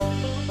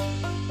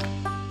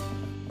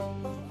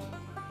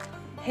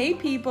Hey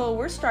people,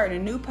 we're starting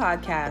a new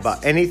podcast.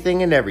 About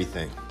anything and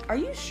everything. Are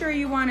you sure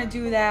you want to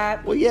do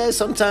that? Well, yeah,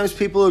 sometimes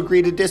people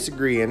agree to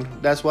disagree, and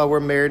that's why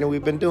we're married and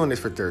we've been doing this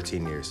for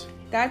 13 years.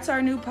 That's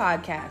our new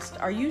podcast.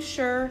 Are you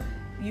sure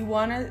you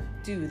want to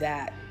do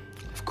that?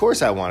 Of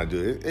course I want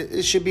to do it.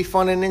 It should be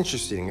fun and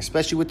interesting,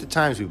 especially with the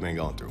times we've been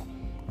going through.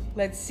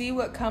 Let's see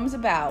what comes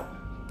about.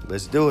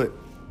 Let's do it.